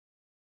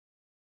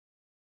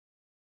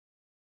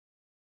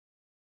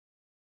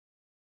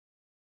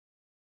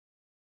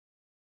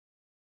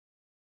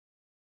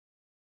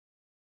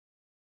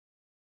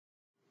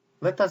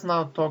Let us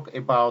now talk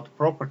about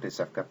properties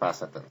of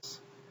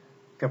capacitance.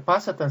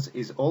 Capacitance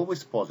is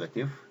always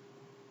positive.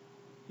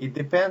 It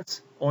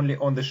depends only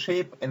on the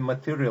shape and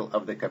material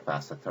of the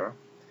capacitor.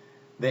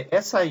 The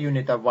SI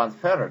unit of 1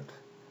 farad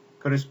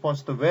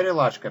corresponds to very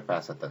large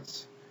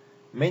capacitance.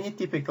 Many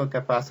typical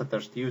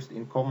capacitors used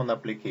in common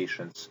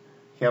applications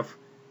have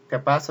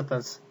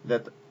capacitance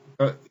that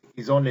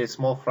is only a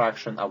small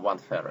fraction of 1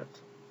 farad.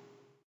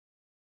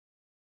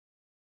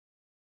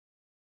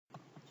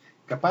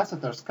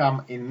 Capacitors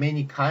come in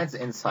many kinds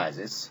and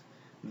sizes.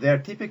 Their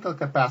typical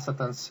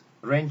capacitance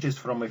ranges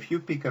from a few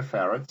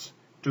picofarads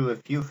to a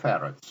few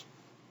farads.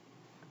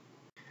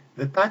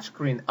 The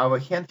touchscreen of a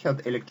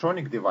handheld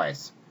electronic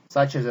device,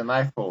 such as an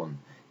iPhone,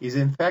 is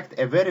in fact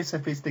a very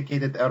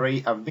sophisticated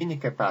array of mini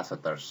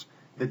capacitors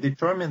that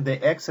determine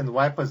the X and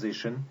Y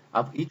position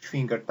of each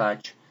finger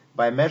touch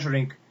by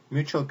measuring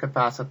mutual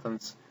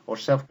capacitance or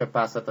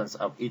self-capacitance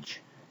of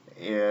each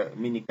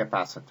mini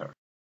capacitor.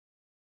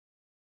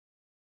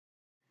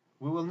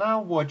 We will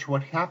now watch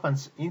what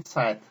happens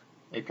inside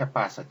a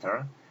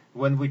capacitor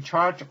when we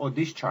charge or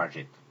discharge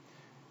it.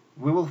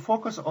 We will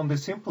focus on the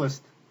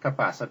simplest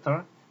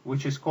capacitor,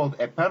 which is called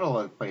a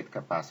parallel plate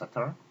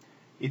capacitor.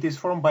 It is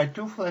formed by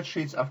two flat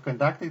sheets of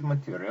conductive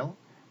material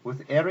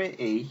with area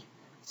A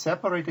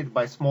separated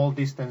by small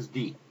distance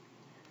d.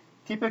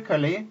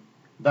 Typically,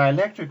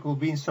 dielectric will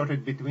be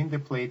inserted between the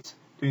plates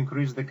to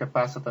increase the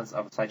capacitance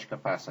of such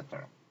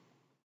capacitor.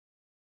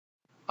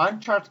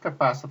 Uncharged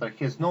capacitor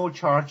has no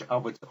charge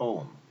of its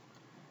own,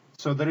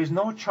 so there is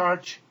no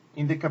charge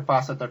in the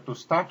capacitor to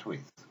start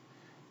with.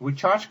 We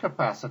charge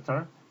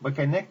capacitor by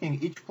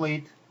connecting each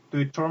plate to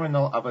a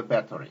terminal of a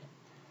battery.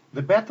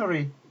 The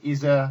battery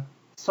is a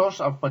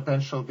source of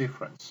potential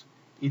difference.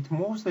 It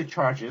moves the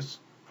charges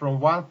from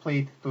one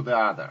plate to the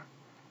other.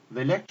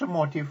 The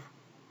electromotive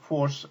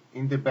force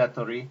in the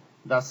battery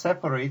thus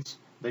separates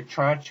the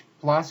charge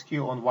plus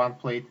Q on one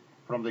plate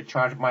from the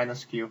charge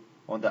minus Q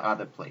on the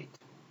other plate.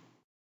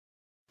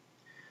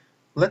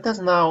 Let us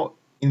now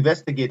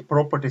investigate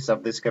properties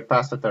of this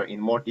capacitor in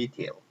more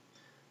detail.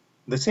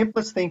 The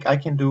simplest thing I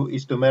can do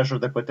is to measure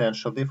the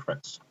potential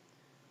difference.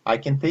 I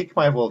can take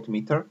my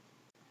voltmeter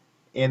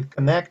and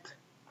connect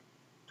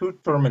two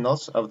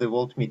terminals of the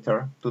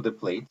voltmeter to the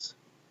plates.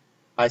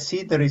 I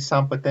see there is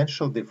some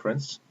potential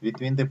difference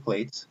between the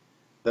plates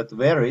that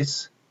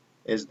varies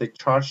as the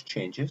charge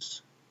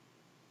changes.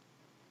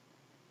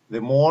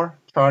 The more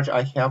charge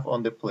I have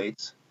on the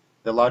plates,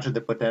 the larger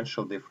the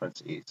potential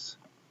difference is.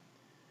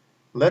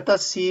 Let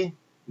us see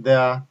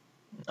the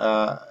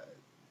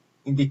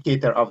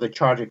indicator of the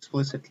charge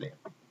explicitly.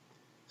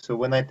 So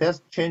when I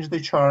change the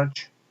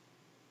charge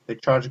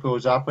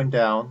goes up and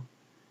down,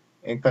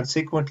 and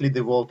consequently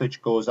the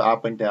voltage goes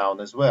up and down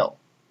as well.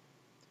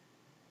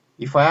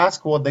 If I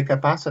ask what the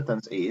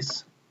capacitance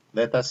is,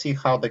 let us see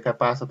how the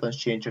capacitance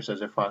changes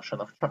as a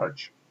function of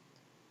charge.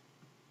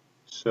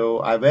 So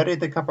I vary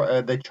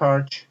the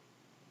charge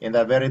and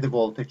I vary the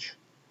voltage.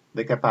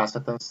 The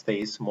capacitance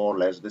stays more or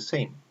less the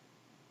same.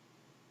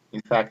 In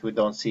fact, we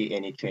don't see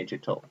any change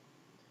at all.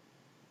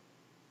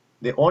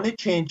 The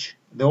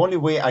only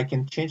way I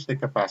can change the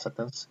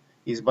capacitance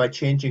is by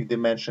changing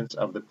dimensions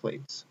of the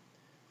plates.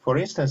 For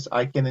instance,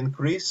 I can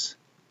increase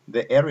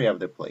the area of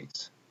the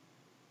plates.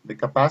 The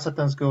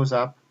capacitance goes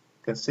up,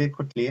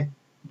 consequently,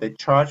 the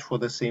charge for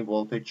the same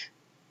voltage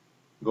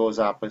goes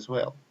up as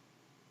well.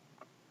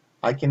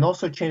 I can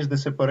also change the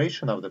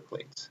separation of the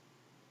plates.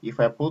 If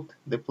I put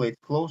the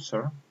plate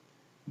closer,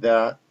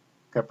 the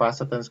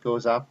capacitance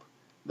goes up,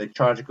 the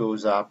charge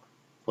goes up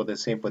for the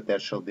same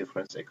potential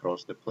difference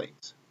across the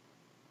plates.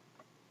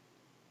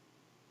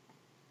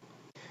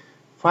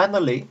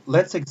 Finally,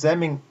 let's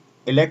examine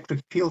electric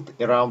field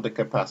around the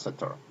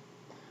capacitor.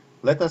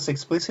 Let us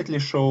explicitly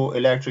show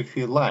electric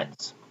field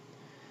lines.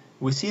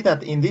 We see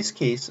that in this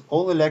case,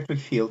 all electric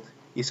field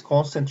is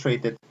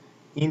concentrated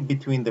in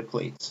between the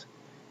plates.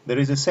 There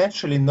is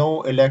essentially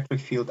no electric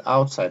field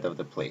outside of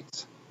the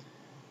plates.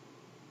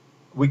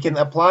 We can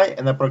apply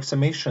an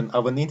approximation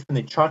of an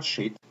infinite charge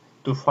sheet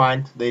to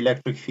find the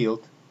electric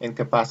field and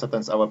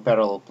capacitance of a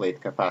parallel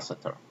plate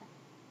capacitor.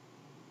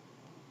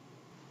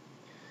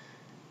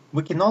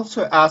 We can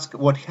also ask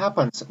what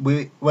happens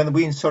when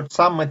we insert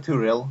some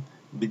material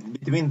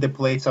between the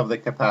plates of the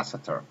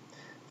capacitor.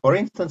 For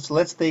instance,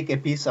 let's take a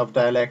piece of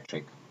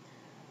dielectric.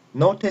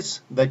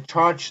 Notice the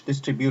charge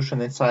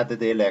distribution inside the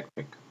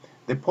dielectric.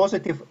 The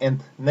positive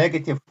and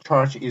negative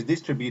charge is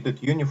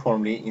distributed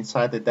uniformly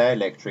inside the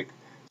dielectric,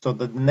 so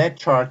that the net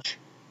charge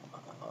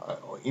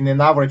in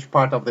an average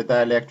part of the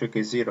dielectric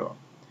is zero.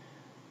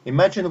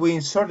 Imagine we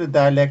insert the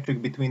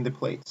dielectric between the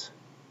plates.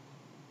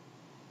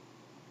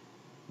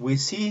 We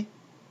see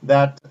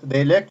that the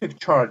electric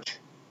charge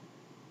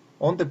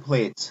on the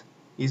plates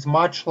is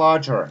much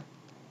larger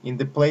in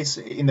the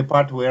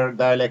part where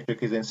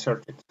dielectric is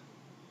inserted.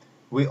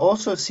 We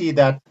also see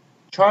that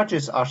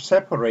charges are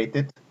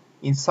separated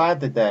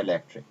inside the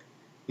dielectric.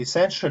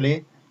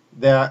 Essentially,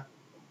 the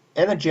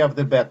energy of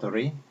the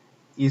battery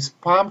is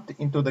pumped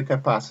into the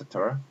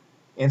capacitor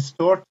and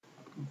stored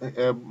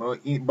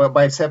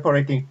by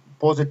separating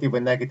positive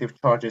and negative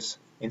charges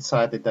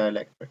inside the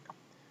dielectric.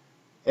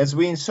 As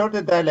we insert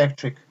the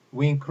dielectric,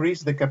 we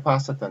increase the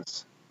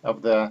capacitance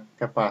of the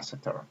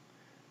capacitor.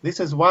 This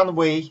is one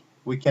way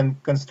we can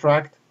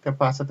construct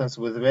capacitors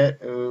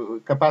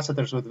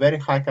with very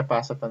high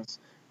capacitance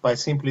by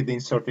simply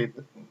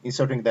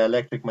inserting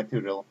dielectric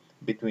material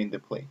between the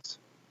plates.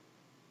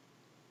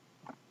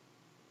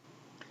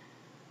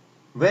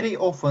 Very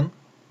often,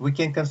 we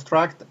can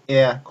construct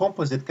a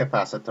composite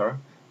capacitor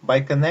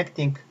by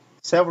connecting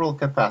several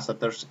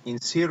capacitors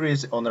in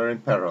series or in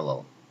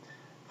parallel.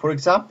 For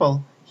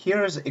example,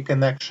 here is a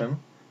connection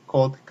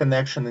called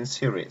connection in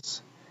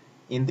series.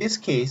 In this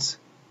case,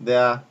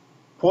 the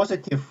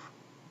positive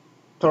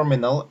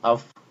terminal of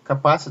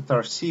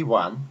capacitor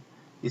C1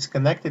 is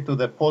connected to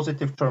the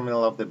positive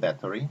terminal of the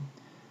battery.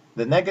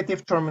 The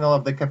negative terminal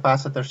of the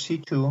capacitor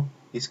C2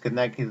 is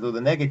connected to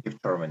the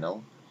negative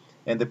terminal,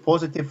 and the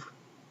positive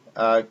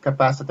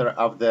capacitor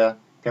of the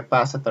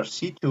capacitor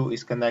C2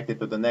 is connected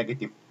to the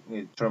negative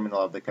terminal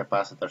of the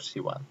capacitor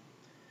C1.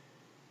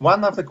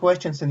 One of the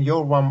questions in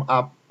your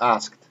warm-up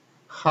asked,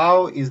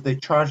 how is the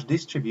charge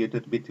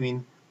distributed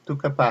between two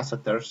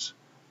capacitors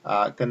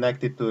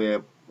connected to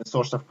a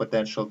source of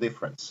potential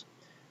difference?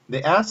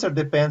 The answer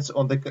depends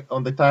on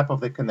the type of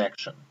the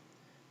connection.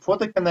 For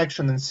the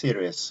connection in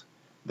series,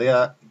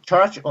 the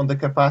charge on the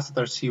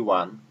capacitor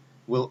C1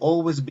 will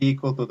always be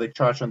equal to the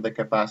charge on the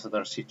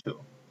capacitor C2.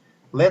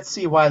 Let's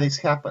see why this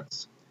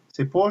happens.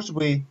 Suppose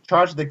we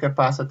charge the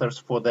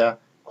capacitors for the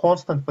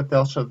constant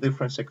potential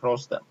difference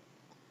across them.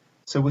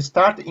 So we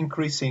start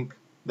increasing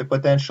the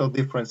potential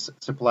difference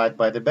supplied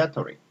by the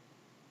battery.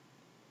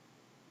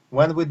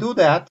 When we do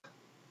that,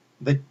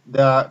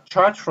 the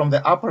charge from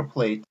the upper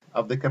plate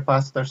of the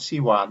capacitor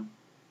C1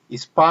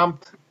 is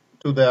pumped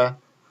to the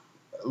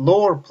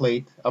lower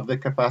plate of the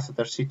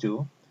capacitor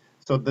C2,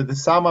 so that the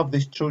sum of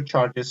these two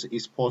charges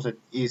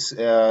is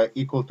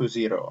equal to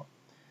 0.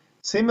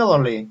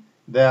 Similarly,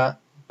 the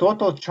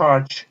total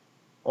charge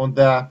on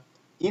the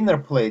inner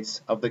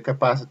plates of the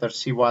capacitor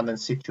C1 and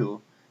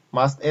C2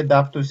 must add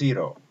up to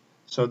 0.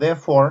 So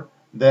therefore,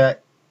 the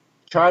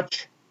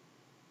charge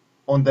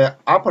on the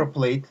upper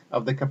plate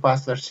of the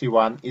capacitor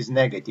C1 is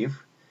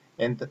negative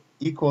and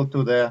equal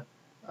to the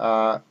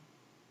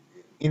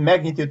in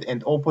magnitude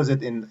and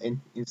opposite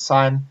in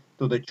sign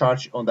to the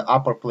charge on the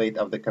upper plate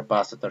of the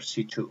capacitor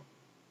C2.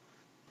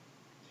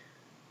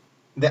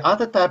 The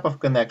other type of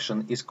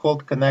connection is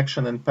called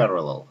connection in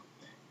parallel.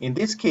 In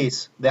this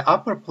case, the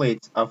upper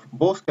plates of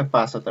both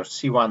capacitors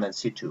C1 and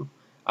C2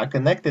 are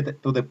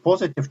connected to the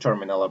positive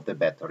terminal of the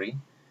battery,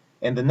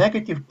 and the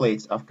negative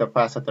plates of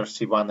capacitors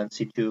C1 and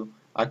C2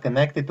 are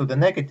connected to the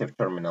negative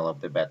terminal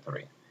of the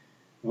battery.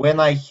 When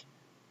I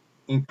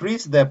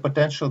increase the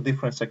potential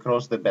difference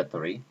across the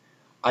battery,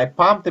 I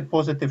pump the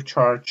positive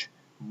charge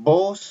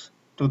both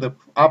to the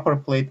upper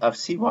plate of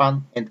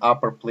C1 and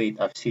upper plate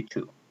of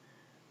C2.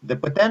 The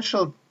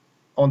potential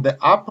on the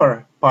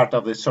upper part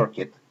of the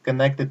circuit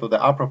connected to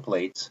the upper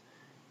plates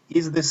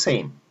is the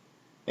same,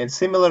 and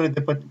similarly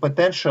the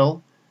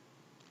potential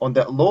on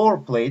the lower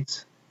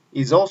plates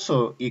is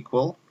also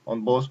equal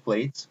on both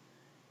plates,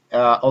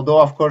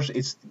 although of course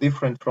it's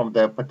different from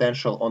the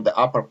potential on the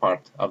upper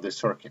part of the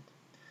circuit.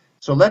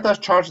 So let us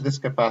charge these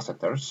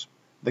capacitors.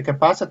 The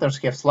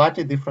capacitors have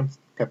slightly different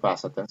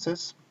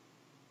capacitances.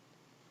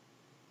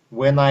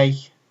 When I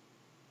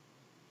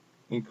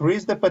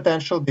increase the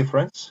potential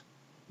difference,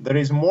 there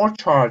is more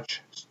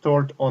charge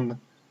stored on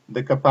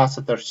the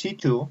capacitor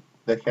C2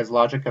 that has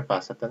larger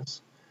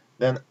capacitance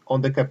than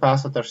on the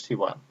capacitor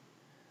C1.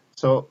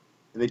 So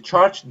the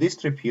charge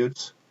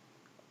distributes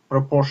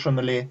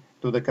proportionally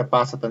to the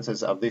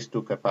capacitances of these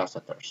two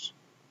capacitors.